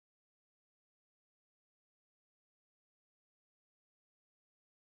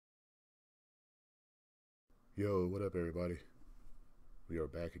Yo, what up, everybody? We are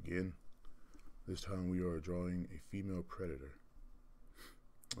back again. This time we are drawing a female predator,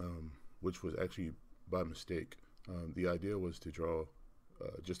 which was actually by mistake. The idea was to draw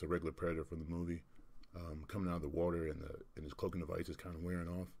just a regular predator from the movie, coming out of the water, and his cloaking device is kind of wearing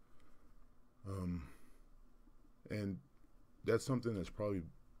off. And that's something that's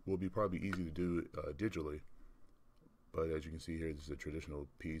will be easy to do digitally. But as you can see here, this is a traditional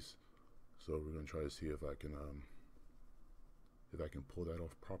piece, so we're gonna try to see if I can pull that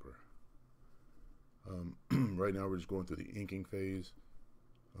off proper. Right now we're just going through the inking phase.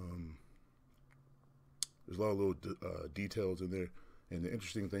 There's a lot of little details in there, and the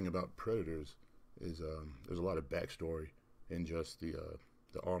interesting thing about predators is there's a lot of backstory in just the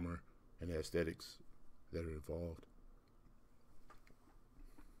armor and the aesthetics that are involved.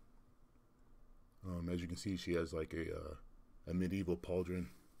 As you can see, she has like a medieval pauldron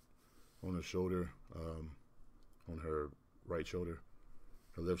on her shoulder, on her right shoulder.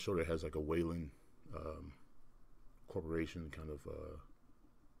 Her left shoulder has like a Wayland Corporation kind of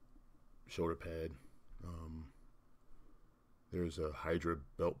shoulder pad. There's a Hydra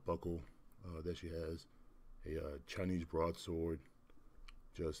belt buckle that she has, a Chinese broadsword,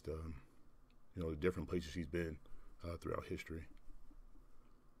 just the different places she's been throughout history.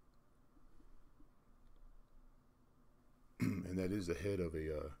 And that is the head of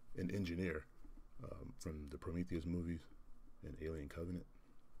an engineer from the Prometheus movies and Alien Covenant.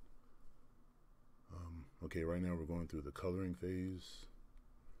 Okay, right now we're going through the coloring phase.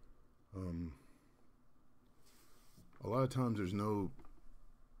 A lot of times there's no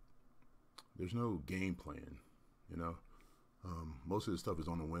game plan, you know. Most of the stuff is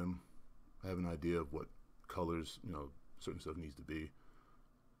on a whim. I have an idea of what colors, certain stuff needs to be,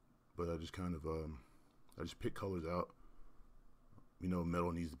 but I just kind of I just pick colors out.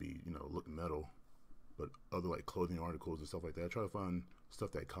 Metal needs to be, look metal, but other like clothing articles and stuff like that, I try to find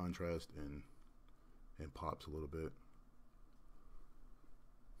stuff that contrasts and pops a little bit.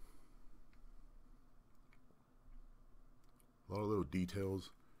 A lot of little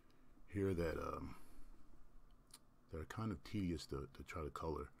details here that are kind of tedious to try to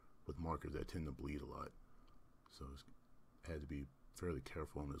color with markers that tend to bleed a lot. So I had to be fairly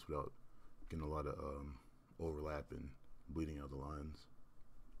careful on this without getting a lot of overlap and bleeding out the lines.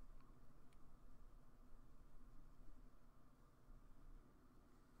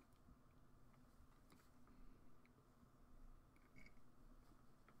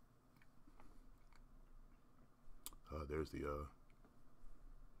 There's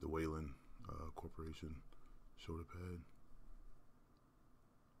the Wayland Corporation shoulder pad.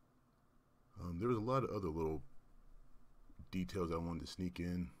 There was a lot of other little details I wanted to sneak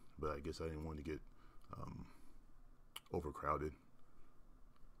in, but I guess I didn't want to get overcrowded.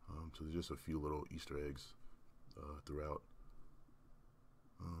 So there's just a few little Easter eggs throughout.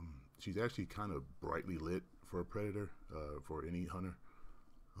 She's actually kind of brightly lit for a predator, for any hunter.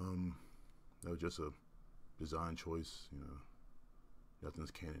 That was just a design choice, nothing's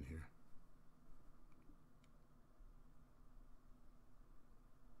canon here.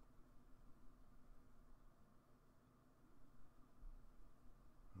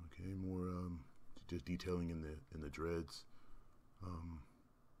 Okay, more just detailing in the dreads,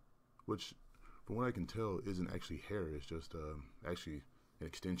 which, from what I can tell, isn't actually hair. It's just actually an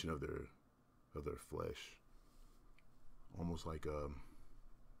extension of their flesh, almost like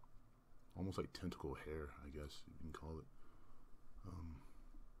tentacle hair, I guess you can call it.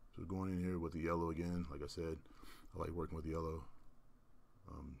 So going in here with the yellow again, like I said, I like working with yellow.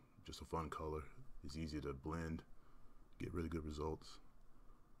 Just a fun color. It's easy to blend, get really good results.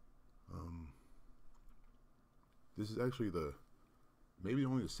 This is actually maybe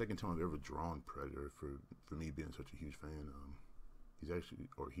only the second time I've ever drawn Predator, for me being such a huge fan.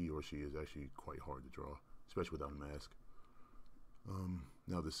 He or she is actually quite hard to draw, especially without a mask.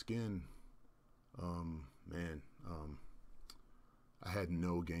 Now the skin, man, I had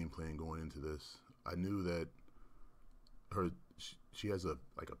no game plan going into this. I knew that she has a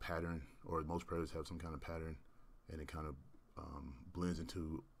pattern, or most predators have some kind of pattern, and it kind of blends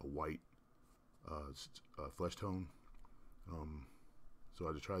into a white flesh tone. So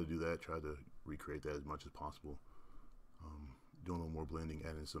I just tried to do that, try to recreate that as much as possible. Doing a little more blending,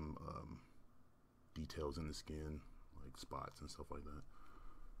 adding some details in the skin, like spots and stuff like that.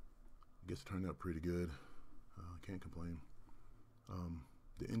 I guess it turned out pretty good. Can't complain.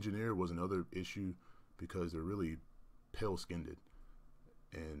 The engineer was another issue because they're really pale skinned,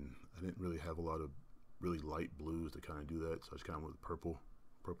 and I didn't really have a lot of really light blues to kind of do that, so I just kind of went with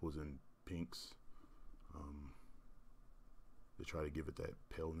purples and pinks, to try to give it that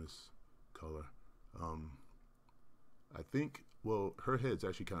paleness color. I think, well, her head's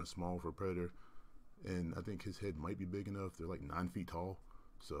actually kind of small for a predator, and I think his head might be big enough. They're like 9 feet tall,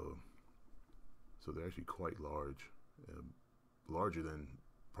 so they're actually quite large, larger than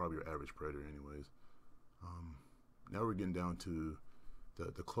probably your average predator, anyways. Um, Now we're getting down to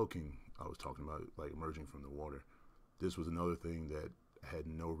the cloaking I was talking about, like emerging from the water. This was another thing that I had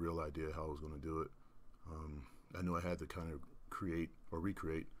no real idea how I was going to do it. I knew I had to kind of create or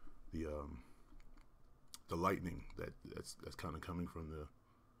recreate the lightning that's kind of coming from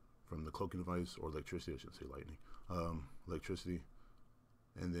the cloaking device, or electricity. I shouldn't say lightning. Electricity,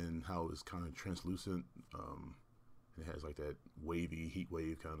 and then how it's kind of translucent. It has like that wavy heat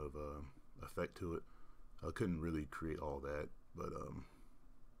wave kind of effect to it. I couldn't really create all that, but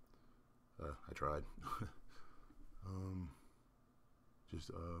I tried.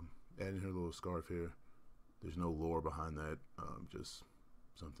 Just adding her little scarf here. There's no lore behind that. Just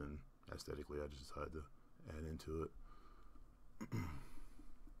something aesthetically I just decided to add into it.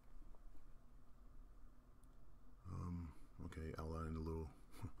 Okay, outlining the little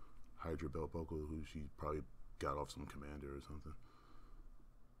Hydra belt buckle who she probably got off some commander or something.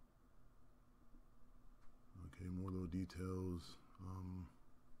 Okay, more little details.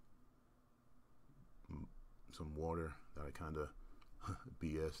 Some water that I kind of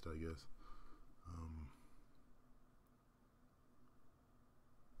BS'd, I guess.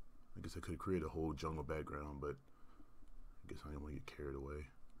 I guess I could create a whole jungle background, but I guess I didn't want to get carried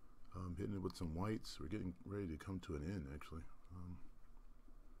away. Hitting it with some whites. We're getting ready to come to an end, actually.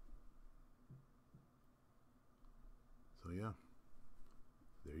 So yeah,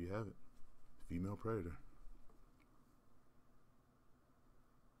 there you have it. Female predator.